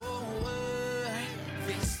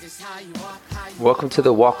Welcome to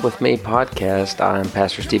the Walk With Me podcast. I'm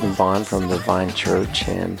Pastor Stephen Bond from the Vine Church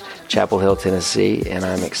in Chapel Hill, Tennessee, and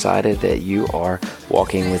I'm excited that you are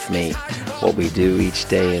walking with me. What we do each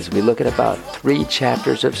day is we look at about 3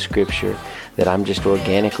 chapters of Scripture that I'm just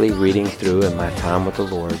organically reading through in my time with the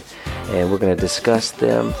Lord, and we're going to discuss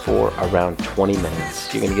them for around 20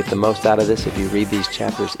 minutes. You're going to get the most out of this if you read these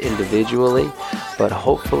chapters individually, but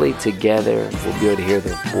hopefully together we'll be able to hear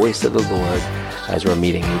the voice of the Lord as we're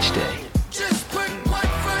meeting each day.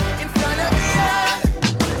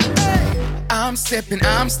 I'm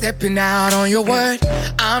stepping out on your word.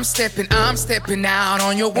 I'm stepping out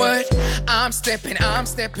on your word. I'm stepping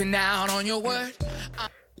out on your word.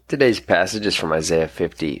 Today's passage is from Isaiah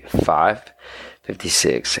 55,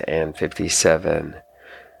 56, and 57.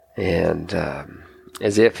 And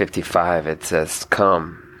Isaiah 55, it says,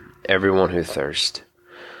 "Come, everyone who thirsts,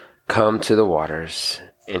 come to the waters,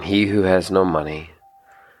 and he who has no money,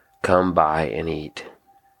 come buy and eat.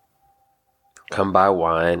 Come buy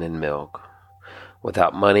wine and milk,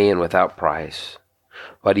 without money and without price.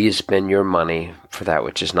 Why do you spend your money for that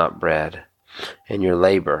which is not bread, and your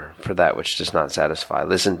labor for that which does not satisfy?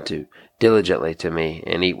 Listen diligently to me,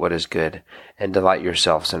 and eat what is good, and delight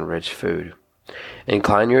yourselves in rich food.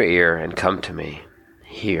 Incline your ear and come to me.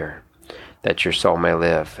 Hear, that your soul may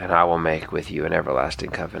live, and I will make with you an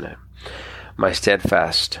everlasting covenant. My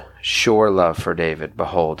steadfast, sure love for David,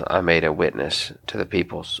 behold, I made a witness to the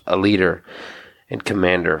peoples, a leader and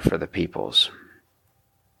commander for the peoples.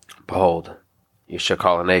 Behold, you shall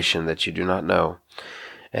call a nation that you do not know,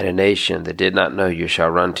 and a nation that did not know you shall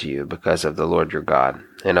run to you because of the Lord your God,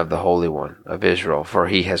 and of the Holy One of Israel, for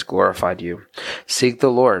he has glorified you. Seek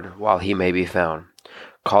the Lord while he may be found.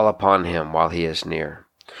 Call upon him while he is near.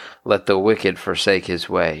 Let the wicked forsake his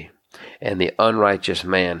way, and the unrighteous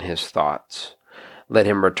man his thoughts. Let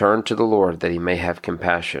him return to the Lord, that he may have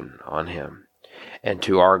compassion on him, and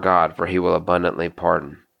to our God, for he will abundantly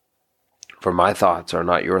pardon. For my thoughts are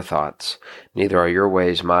not your thoughts, neither are your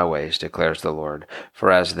ways my ways, declares the Lord. For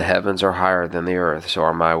as the heavens are higher than the earth, so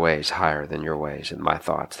are my ways higher than your ways, and my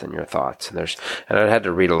thoughts than your thoughts." And I had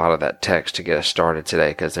to read a lot of that text to get us started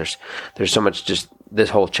today, because there's so much. Just this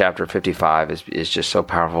whole chapter 55 is just so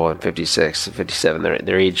powerful, and 56 and 57,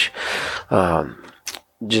 they're each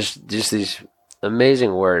just these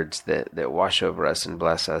amazing words that wash over us and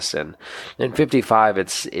bless us. And in 55,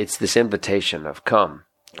 it's this invitation of come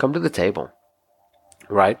to the table,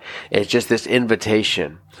 right? It's just this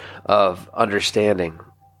invitation of understanding.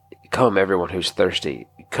 Come, everyone who's thirsty.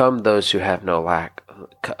 Come, those who have no lack,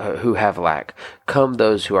 who have lack. Come,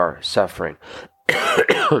 those who are suffering.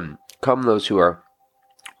 Come, those who are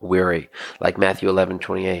weary, like Matthew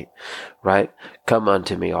 11:28, right? Come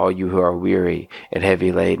unto me, all you who are weary and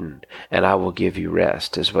heavy laden, and I will give you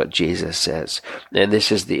rest, is what Jesus says. And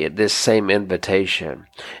this is this same invitation.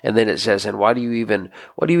 And then it says, and why do you even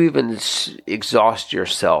exhaust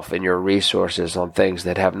yourself and your resources on things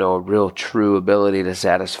that have no real true ability to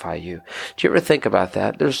satisfy you? Do you ever think about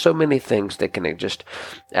that? There's so many things that can just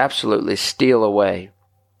absolutely steal away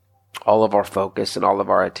all of our focus and all of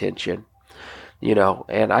our attention.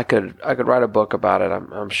 And I could write a book about it.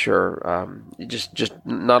 I'm sure. Just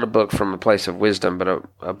not a book from a place of wisdom, but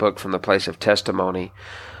a book from the place of testimony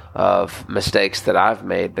of mistakes that I've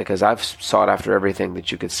made, because I've sought after everything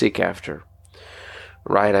that you could seek after.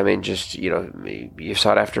 Right? I mean, you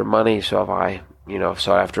sought after money, so have I. I've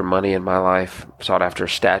sought after money in my life. Sought after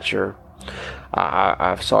stature.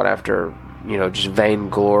 I've sought after just vain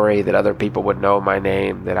glory, that other people would know my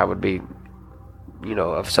name, that I would be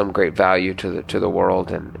of some great value to the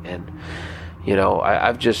world, and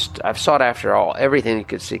I've sought after everything you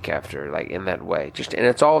could seek after, like in that way. And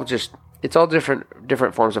it's all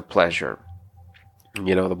different forms of pleasure.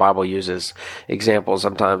 The Bible uses examples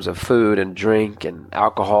sometimes of food and drink and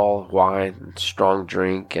alcohol, wine, and strong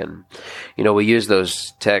drink, and we use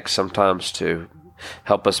those texts sometimes to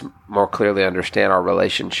help us more clearly understand our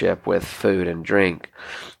relationship with food and drink,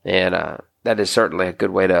 and that is certainly a good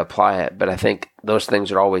way to apply it. But I think those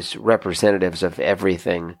things are always representatives of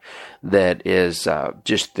everything that is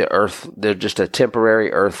just the earth. They're just a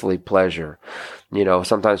temporary earthly pleasure.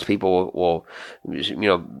 Sometimes people will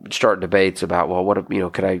start debates about, well, what if,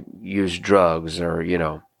 could I use drugs, or,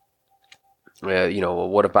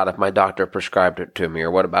 what about if my doctor prescribed it to me?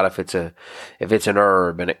 Or what about if it's an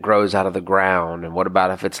herb and it grows out of the ground? And what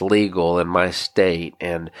about if it's legal in my state?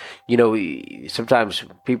 And, sometimes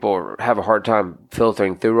people have a hard time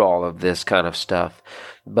filtering through all of this kind of stuff,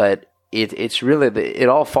 but it's really, it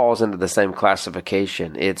all falls into the same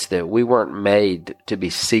classification. It's that we weren't made to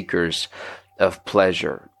be seekers of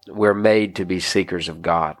pleasure. We're made to be seekers of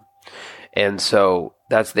God. And so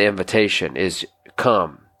that's the invitation is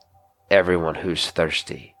come, everyone who's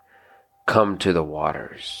thirsty. Come to the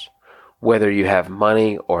waters. Whether you have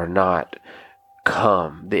money or not,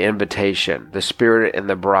 come. The invitation, the Spirit and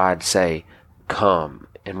the bride say, come.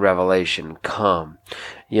 In Revelation, come.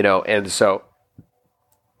 And so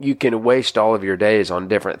you can waste all of your days on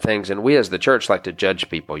different things. And we as the church like to judge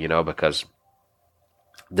people, because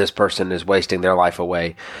this person is wasting their life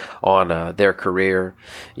away on their career,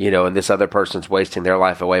 and this other person's wasting their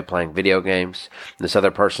life away playing video games. This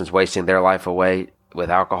other person's wasting their life away with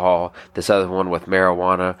alcohol, this other one with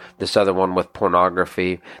marijuana, this other one with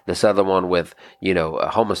pornography, this other one with, a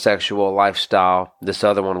homosexual lifestyle, this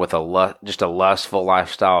other one with just a lustful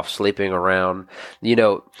lifestyle of sleeping around,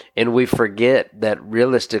 and we forget that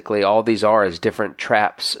realistically all these are is different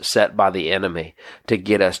traps set by the enemy to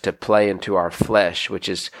get us to play into our flesh, which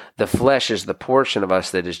is, the flesh is the portion of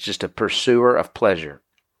us that is just a pursuer of pleasure.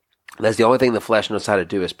 That's the only thing the flesh knows how to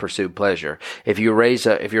do is pursue pleasure. If you're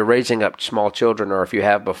raising up small children, or if you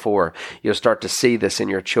have before, you'll start to see this in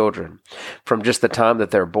your children. From just the time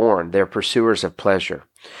that they're born, they're pursuers of pleasure,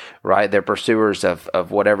 right? They're pursuers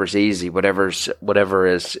of whatever's easy, whatever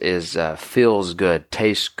is feels good,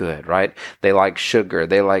 tastes good, right? They like sugar,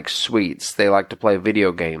 they like sweets, they like to play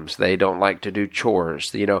video games, they don't like to do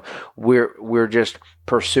chores. We're just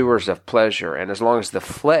pursuers of pleasure, and as long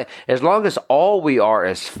as all we are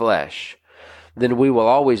is flesh, then we will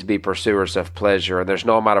always be pursuers of pleasure, and there's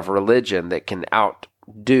no amount of religion that can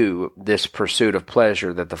outdo this pursuit of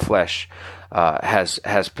pleasure that the flesh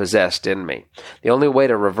has possessed in me. The only way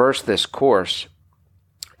to reverse this course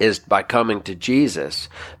is by coming to Jesus,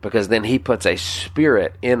 because then he puts a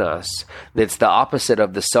spirit in us that's the opposite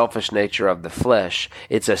of the selfish nature of the flesh.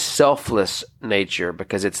 It's a selfless nature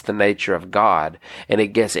because it's the nature of God, and it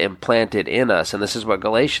gets implanted in us. And this is what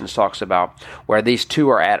Galatians talks about, where these two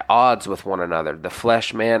are at odds with one another, the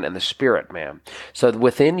flesh man and the spirit man. So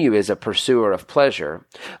within you is a pursuer of pleasure,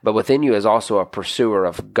 but within you is also a pursuer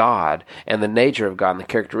of God and the nature of God and the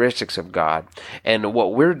characteristics of God. And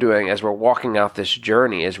what we're doing as we're walking out this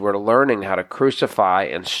journey is we're learning how to crucify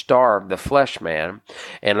and starve the flesh man,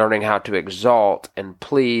 and learning how to exalt and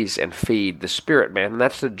please and feed the spirit man. And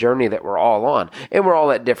that's the journey that we're all on. And we're all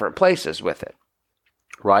at different places with it,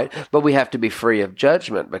 right? But we have to be free of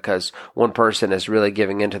judgment, because one person is really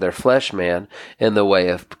giving into their flesh man in the way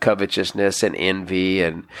of covetousness and envy.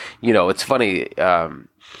 And, it's funny,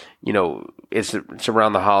 it's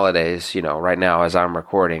around the holidays, right now as I'm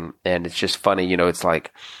recording, and it's just funny, it's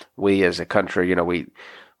like we as a country,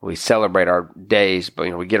 we celebrate our days,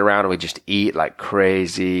 but we get around and we just eat like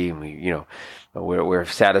crazy. And we're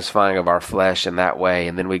satisfying of our flesh in that way,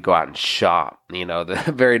 and then we go out and shop.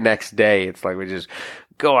 The very next day, it's like we just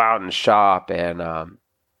go out and shop, and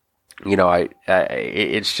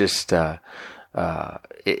it's just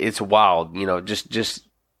it's wild.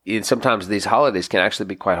 Sometimes these holidays can actually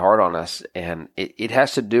be quite hard on us, and it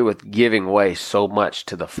has to do with giving way so much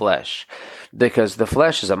to the flesh, because the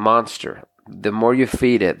flesh is a monster. The more you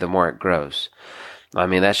feed it, the more it grows. I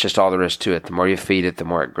mean, that's just all there is to it. The more you feed it, the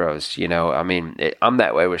more it grows. I'm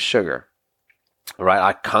that way with sugar, right?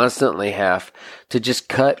 I constantly have to just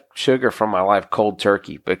cut sugar from my life cold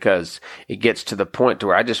turkey, because it gets to the point to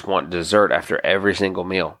where I just want dessert after every single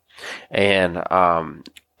meal. And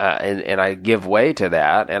I give way to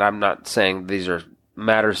that. And I'm not saying these are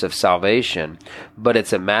matters of salvation, but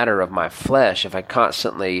it's a matter of my flesh. If I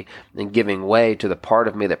constantly am giving way to the part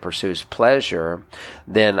of me that pursues pleasure,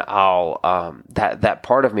 then I'll that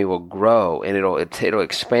part of me will grow, and it'll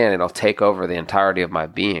expand. It'll take over the entirety of my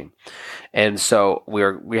being. And so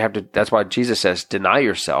we have to. That's why Jesus says, "Deny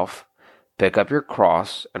yourself, pick up your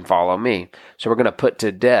cross, and follow me." So we're going to put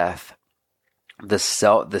to death the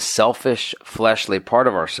selfish, fleshly part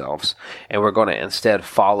of ourselves, and we're going to instead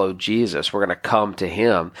follow Jesus. We're going to come to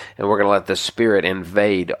him, and we're going to let the Spirit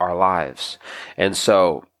invade our lives. And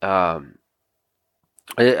so I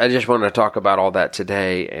just wanted to talk about all that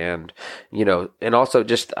today, and and also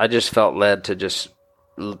I just felt led to just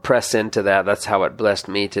press into that. That's how it blessed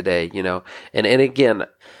me today, and again,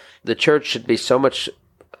 the church should be so much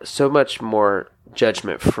more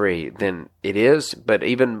judgment-free than it is, but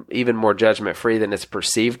even more judgment-free than it's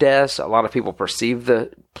perceived as. A lot of people perceive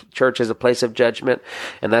the church as a place of judgment,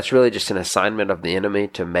 and that's really just an assignment of the enemy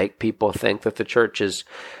to make people think that the church is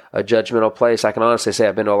a judgmental place. I can honestly say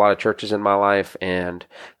I've been to a lot of churches in my life, and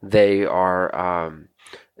they are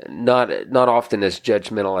not often as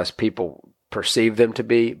judgmental as people perceive them to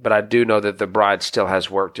be, but I do know that the bride still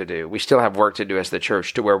has work to do. We still have work to do as the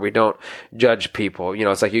church, to where we don't judge people.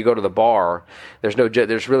 It's like you go to the bar,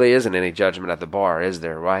 there's really isn't any judgment at the bar, is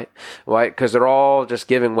there, right? Right? Because they're all just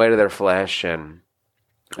giving way to their flesh, and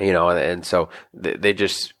and so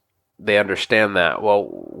they understand that.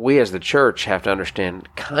 Well, we as the church have to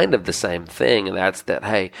understand kind of the same thing, and that's that,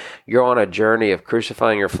 hey, you're on a journey of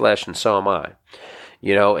crucifying your flesh, and so am I.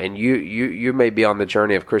 And you may be on the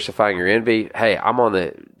journey of crucifying your envy. Hey, I'm on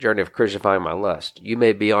the journey of crucifying my lust. You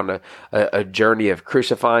may be on a journey of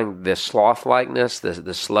crucifying the sloth-likeness,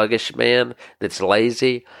 the sluggish man that's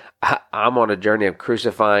lazy. I'm on a journey of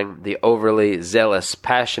crucifying the overly zealous,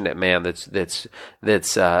 passionate man that's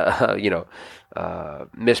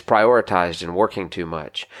misprioritized and working too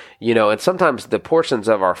much. And sometimes the portions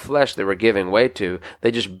of our flesh that we're giving way to, they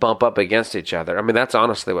just bump up against each other. I mean, that's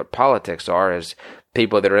honestly what politics are, is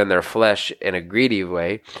people that are in their flesh in a greedy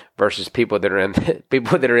way versus people that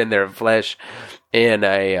are in their flesh in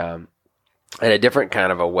a different kind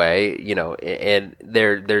of a way, and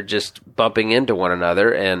they're just bumping into one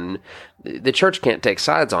another, and the church can't take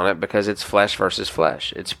sides on it because it's flesh versus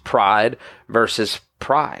flesh. It's pride versus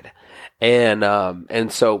pride. And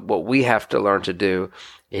so what we have to learn to do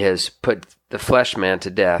is put the flesh man to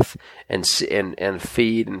death and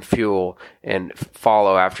feed and fuel and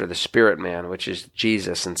follow after the spirit man, which is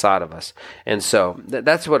Jesus inside of us. And so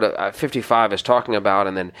that's what 55 is talking about.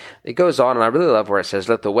 And then it goes on, and I really love where it says,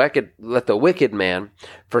 let the wicked man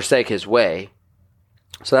forsake his way.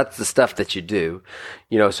 So that's the stuff that you do,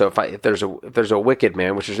 So if there's a wicked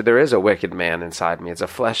man, which there is a wicked man inside me, it's a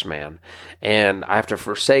flesh man, and I have to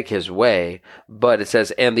forsake his way. But it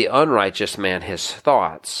says, and the unrighteous man his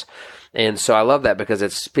thoughts. And so I love that because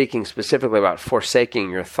it's speaking specifically about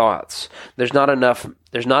forsaking your thoughts. There's not enough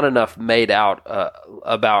made out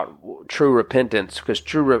about true repentance, because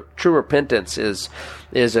true repentance is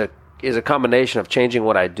a combination of changing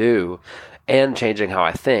what I do and changing how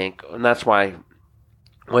I think, and that's why.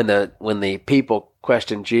 When the people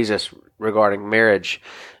questioned Jesus regarding marriage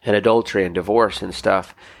and adultery and divorce and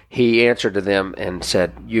stuff, he answered to them and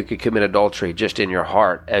said, you could commit adultery just in your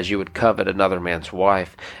heart, as you would covet another man's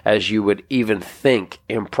wife, as you would even think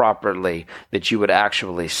improperly that you would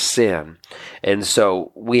actually sin. And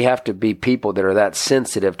so we have to be people that are that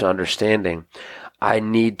sensitive to understanding. I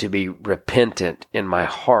need to be repentant in my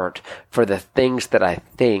heart for the things that I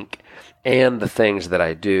think and the things that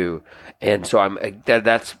I do. And so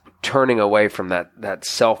that's turning away from that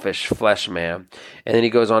selfish flesh man. And then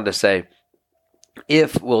he goes on to say,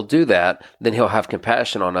 if we'll do that, then he'll have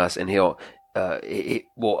compassion on us, and he'll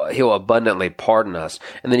abundantly pardon us.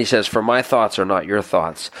 And then he says, for my thoughts are not your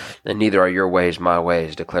thoughts, and neither are your ways my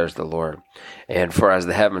ways, declares the Lord. And for as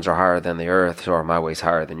the heavens are higher than the earth, so are my ways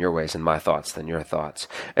higher than your ways, and my thoughts than your thoughts.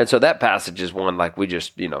 And so that passage is one, like, we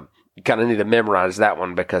just, you kind of need to memorize that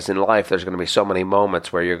one, because in life there's going to be so many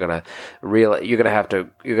moments where you're going to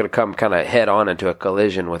come kind of head on into a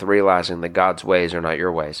collision with realizing that God's ways are not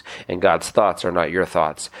your ways, and God's thoughts are not your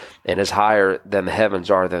thoughts. And as higher than the heavens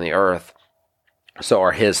are than the earth, so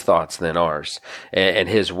are his thoughts than ours, and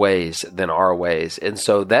his ways than our ways. And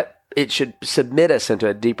so that it should submit us into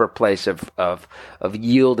a deeper place of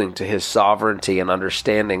yielding to his sovereignty and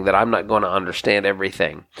understanding that I'm not going to understand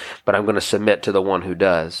everything, but I'm going to submit to the one who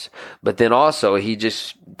does. But then also he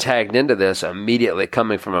just tagged into this immediately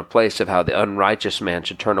coming from a place of how the unrighteous man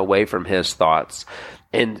should turn away from his thoughts.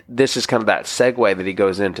 And this is kind of that segue that he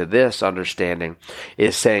goes into this understanding,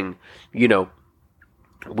 is saying,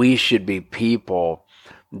 we should be people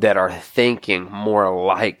that are thinking more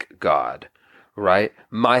like God. Right?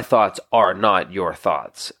 My thoughts are not your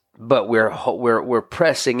thoughts, but we're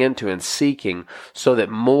pressing into and seeking so that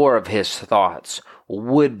more of his thoughts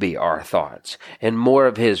would be our thoughts, and more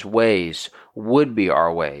of his ways would be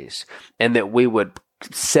our ways, and that we would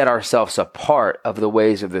set ourselves apart of the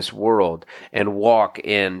ways of this world and walk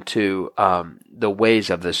into the ways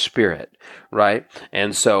of the Spirit, right?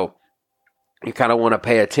 And so you kind of want to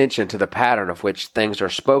pay attention to the pattern of which things are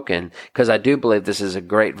spoken, because I do believe this is a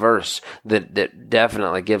great verse that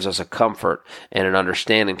definitely gives us a comfort and an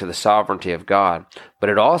understanding to the sovereignty of God.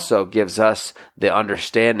 But it also gives us the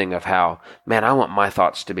understanding of how, man, I want my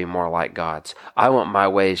thoughts to be more like God's. I want my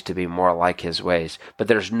ways to be more like his ways. But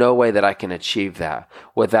there's no way that I can achieve that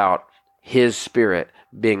without his Spirit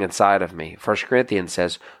being inside of me. 1 Corinthians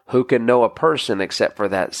says, who can know a person except for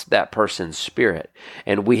that person's spirit?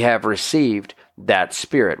 And we have received that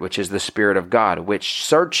Spirit, which is the Spirit of God, which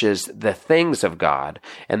searches the things of God,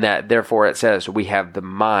 and that therefore it says we have the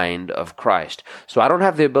mind of Christ. So I don't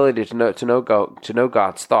have the ability to know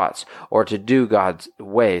God's thoughts or to do God's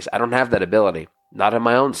ways. I don't have that ability. not in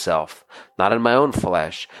my own self, not in my own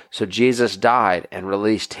flesh. So Jesus died and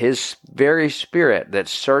released his very spirit that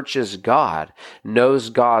searches God, knows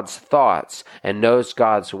God's thoughts, and knows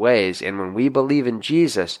God's ways. And when we believe in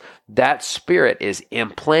Jesus, that spirit is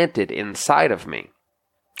implanted inside of me.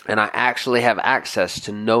 And I actually have access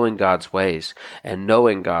to knowing God's ways and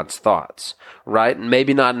knowing God's thoughts, right? And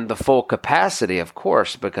maybe not in the full capacity, of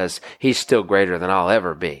course, because he's still greater than I'll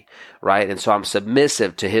ever be, right? And so I'm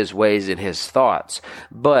submissive to his ways and his thoughts.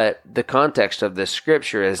 But the context of this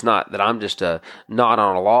scripture is not that I'm just a knot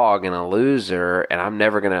on a log and a loser and I'm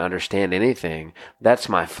never going to understand anything. That's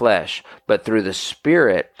my flesh. But through the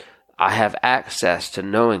Spirit, I have access to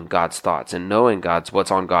knowing God's thoughts and knowing what's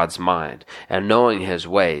on God's mind and knowing his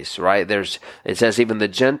ways, right? It says even the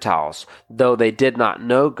Gentiles, though they did not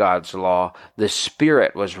know God's law, the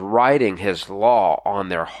Spirit was writing his law on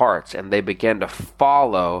their hearts and they began to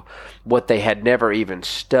follow what they had never even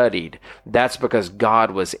studied. That's because God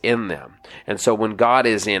was in them. And so when God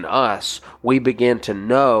is in us, we begin to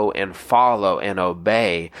know and follow and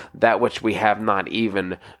obey that which we have not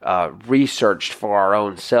even researched for our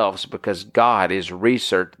own selves, because God is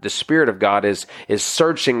the Spirit of God is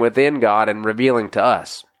searching within God and revealing to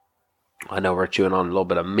us. I know we're chewing on a little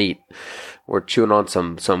bit of meat. We're chewing on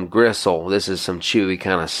some gristle. This is some chewy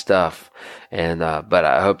kind of stuff. And but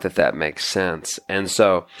I hope that makes sense. And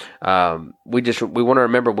so we want to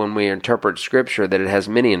remember when we interpret Scripture that it has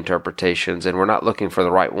many interpretations, and we're not looking for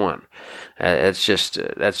the right one. That's just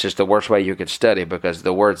the worst way you could study, because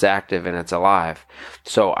the Word's active and it's alive.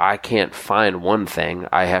 So I can't find one thing.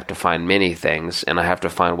 I have to find many things, and I have to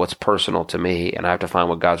find what's personal to me, and I have to find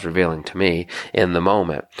what God's revealing to me in the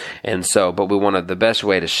moment. And so, but the best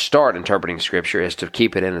way to start interpreting Scripture is to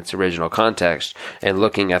keep it in its original context and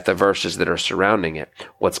looking at the verses that are surrounding it,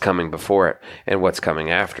 what's coming before it, and what's coming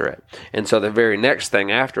after it. And so the very next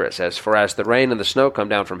thing after it says, "For as the rain and the snow come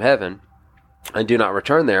down from heaven, and do not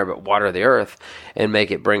return there, but water the earth, and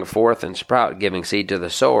make it bring forth and sprout, giving seed to the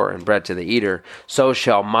sower and bread to the eater, so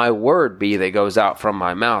shall my word be that goes out from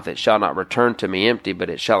my mouth. It shall not return to me empty,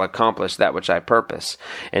 but it shall accomplish that which I purpose,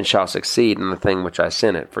 and shall succeed in the thing which I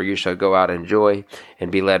sent it. For you shall go out in joy,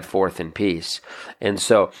 and be led forth in peace." And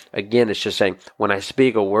so, again, it's just saying, when I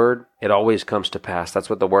speak a word, it always comes to pass.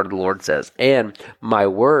 That's what the word of the Lord says. And my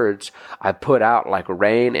words I put out like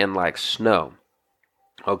rain and like snow.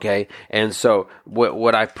 Okay, and so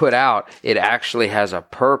what I put out, it actually has a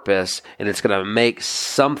purpose, and it's going to make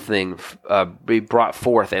something be brought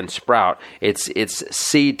forth and sprout. It's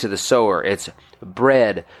seed to the sower. It's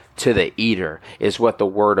bread to the eater, is what the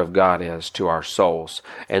Word of God is to our souls.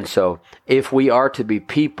 And so if we are to be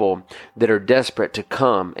people that are desperate to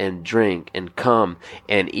come and drink and come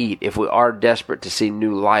and eat, if we are desperate to see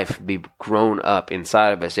new life be grown up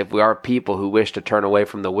inside of us, if we are people who wish to turn away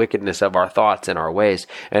from the wickedness of our thoughts and our ways,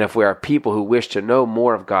 and if we are people who wish to know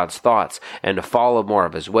more of God's thoughts and to follow more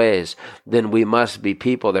of his ways, then we must be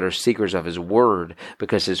people that are seekers of his Word,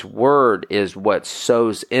 because his Word is what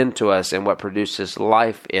sows into us and what produces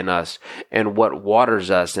life in us and what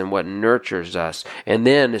waters us and what nurtures us. And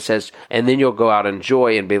then it says, and then you'll go out in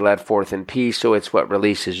joy and be led forth in peace. So it's what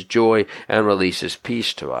releases joy and releases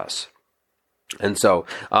peace to us. And so,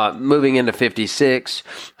 moving into 56,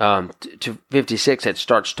 it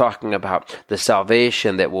starts talking about the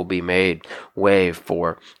salvation that will be made way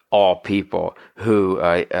for all people who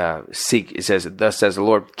seek. It says, "Thus says the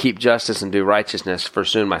Lord, keep justice and do righteousness, for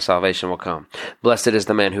soon my salvation will come. Blessed is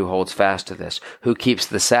the man who holds fast to this, who keeps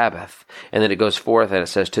the Sabbath." And then it goes forth and it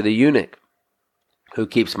says, "To the eunuch who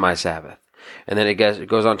keeps my Sabbath." And then it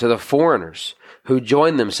goes on to the foreigners who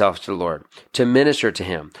join themselves to the Lord, to minister to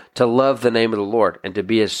him, to love the name of the Lord, and to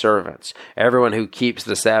be his servants. Everyone who keeps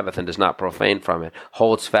the Sabbath and does not profane from it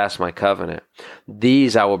holds fast my covenant.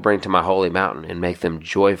 These I will bring to my holy mountain and make them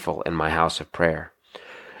joyful in my house of prayer.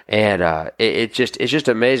 And it's just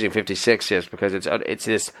amazing. 56 is, because it's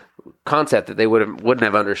this concept that they wouldn't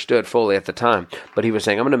have understood fully at the time. But he was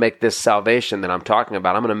saying, I'm going to make this salvation that I'm talking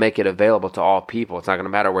about, I'm going to make it available to all people. It's not going to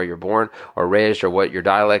matter where you're born or raised or what your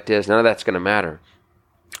dialect is. None of that's going to matter.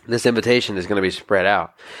 This invitation is going to be spread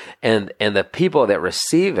out. And the people that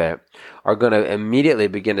receive it are going to immediately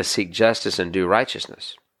begin to seek justice and do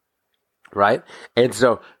righteousness. Right? And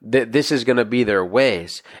so this is going to be their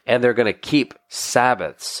ways, and they're going to keep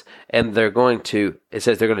Sabbaths, and they're going to it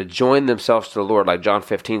says they're going to join themselves to the Lord, like John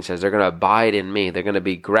 15 says. They're going to abide in me. They're going to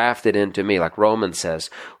be grafted into me, like Romans says.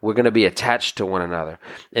 We're going to be attached to one another.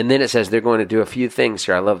 And then it says they're going to do a few things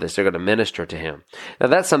here. I love this. They're going to minister to him. Now,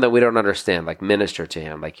 that's something we don't understand, like minister to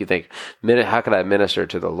him. Like you think, how could I minister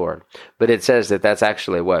to the Lord? But it says that that's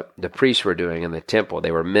actually what the priests were doing in the temple.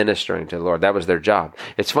 They were ministering to the Lord. That was their job.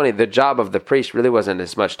 It's funny, the job of the priest really wasn't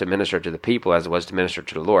as much to minister to the people as it was to minister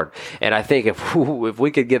to the Lord. And I think if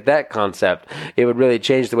we could get that concept, it would really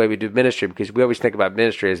change the way we do ministry, because we always think about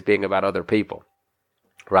ministry as being about other people,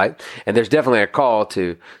 right? And there's definitely a call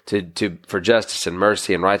for justice and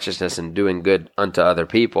mercy and righteousness and doing good unto other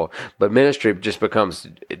people. But ministry just becomes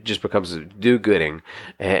do-gooding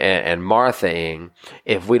and Martha-ing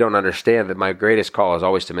if we don't understand that my greatest call is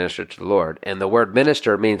always to minister to the Lord. And the word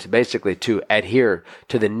minister means basically to adhere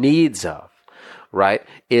to the needs of, right?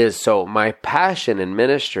 So my passion in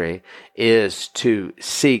ministry is to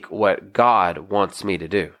seek what God wants me to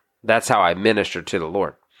do. That's how I minister to the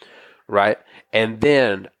Lord, right? And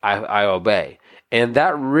then I obey. And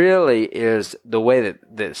that really is the way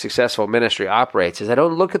that successful ministry operates, is I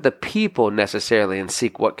don't look at the people necessarily and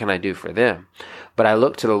seek what can I do for them, but I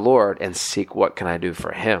look to the Lord and seek what can I do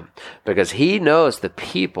for him, because he knows the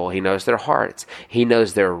people, he knows their hearts, he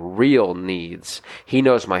knows their real needs, he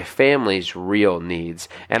knows my family's real needs.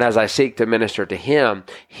 And as I seek to minister to him,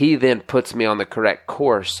 he then puts me on the correct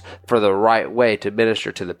course for the right way to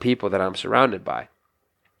minister to the people that I'm surrounded by.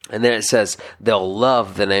 And then it says they'll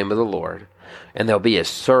love the name of the Lord, and they'll be his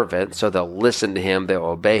servant, so they'll listen to him, they'll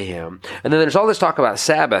obey him. And then there's all this talk about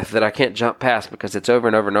Sabbath that I can't jump past, because it's over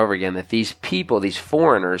and over and over again that these people, these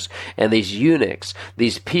foreigners and these eunuchs,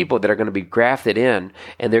 these people that are going to be grafted in,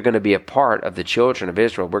 and they're going to be a part of the children of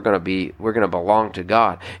Israel, we're going to belong to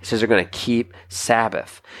God. It says they're going to keep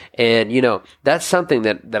Sabbath. And, that's something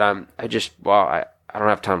that I don't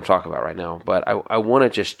have time to talk about right now, but I want to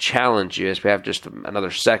just challenge you, as we have just another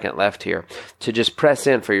second left here, to just press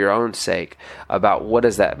in for your own sake about what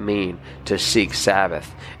does that mean to seek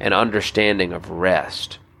Sabbath and understanding of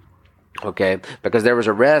rest. Okay, because there was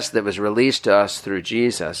a rest that was released to us through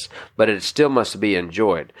Jesus, but it still must be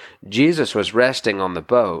enjoyed. Jesus was resting on the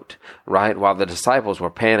boat, right, while the disciples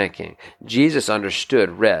were panicking. Jesus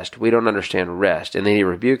understood rest. We don't understand rest. And then he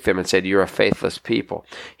rebuked them and said, "You're a faithless people."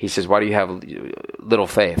 He says, "Why do you have little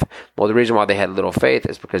faith?" Well, the reason why they had little faith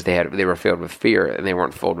is because they were filled with fear, and they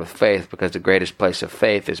weren't filled with faith, because the greatest place of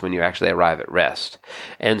faith is when you actually arrive at rest.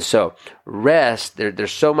 And so rest,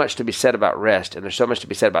 there's so much to be said about rest, and there's so much to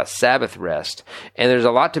be said about Sabbath rest, and there's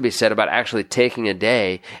a lot to be said about actually taking a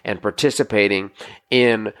day and participating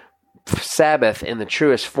in Sabbath in the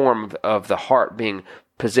truest form of the heart being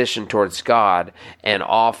positioned towards God and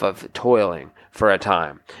off of toiling for a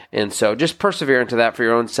time. And so just persevere into that for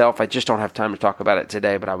your own self. I just don't have time to talk about it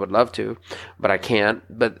today, but I would love to, but I can't.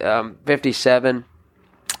 But 57...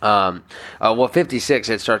 56,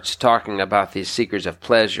 it starts talking about these seekers of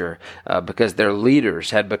pleasure, because their leaders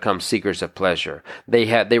had become seekers of pleasure.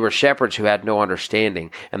 They were shepherds who had no understanding,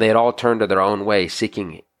 and they had all turned to their own way,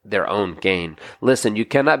 seeking their own gain. Listen, you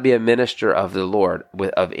cannot be a minister of the Lord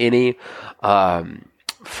of any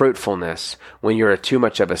fruitfulness when you're too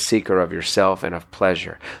much of a seeker of yourself and of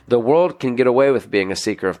pleasure. The world can get away with being a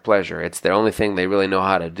seeker of pleasure. It's the only thing they really know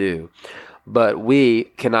how to do. But we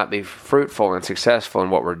cannot be fruitful and successful in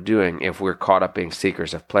what we're doing if we're caught up being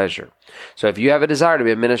seekers of pleasure. So if you have a desire to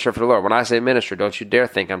be a minister for the Lord, when I say minister, don't you dare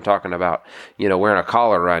think I'm talking about, wearing a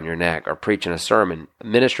collar around your neck or preaching a sermon.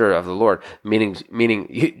 Minister of the Lord, meaning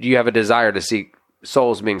you have a desire to see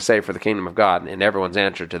souls being saved for the kingdom of God, and everyone's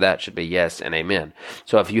answer to that should be yes and amen.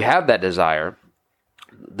 So if you have that desire,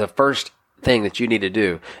 the first thing that you need to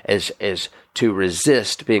do is to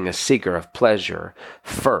resist being a seeker of pleasure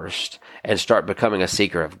first, and start becoming a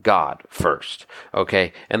seeker of God first,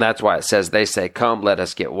 okay? And that's why it says, they say, "Come, let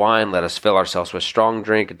us get wine, let us fill ourselves with strong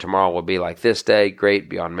drink, and tomorrow will be like this day, great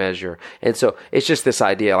beyond measure." And so it's just this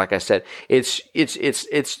idea, like I said, it's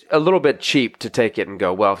a little bit cheap to take it and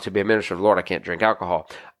go, well, to be a minister of the Lord, I can't drink alcohol.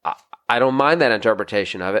 I don't mind that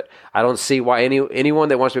interpretation of it. I don't see why anyone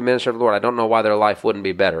that wants to be a minister of the Lord, I don't know why their life wouldn't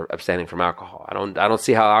be better abstaining from alcohol. I don't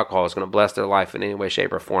see how alcohol is going to bless their life in any way,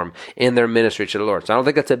 shape, or form in their ministry to the Lord. So I don't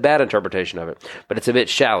think that's a bad interpretation of it, but it's a bit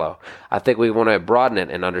shallow. I think we want to broaden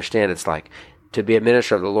it and understand it's like, to be a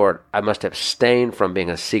minister of the Lord, I must abstain from being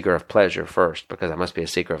a seeker of pleasure first, because I must be a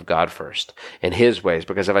seeker of God first and his ways.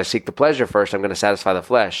 Because if I seek the pleasure first, I'm going to satisfy the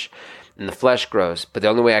flesh, and the flesh grows. But the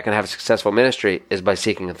only way I can have a successful ministry is by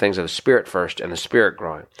seeking the things of the Spirit first, and the Spirit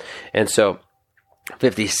growing. And so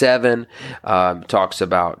 57 talks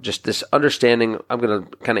about just this understanding. I'm going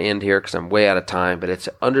to kind of end here because I'm way out of time, but it's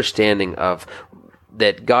understanding of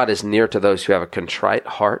that God is near to those who have a contrite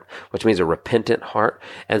heart, which means a repentant heart.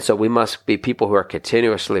 And so we must be people who are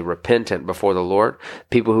continuously repentant before the Lord,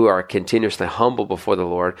 people who are continuously humble before the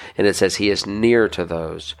Lord. And it says he is near to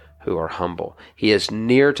those who are humble. He is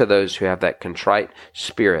near to those who have that contrite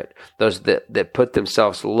spirit, those that put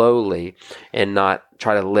themselves lowly and not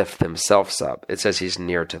try to lift themselves up. It says he's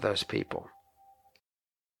near to those people.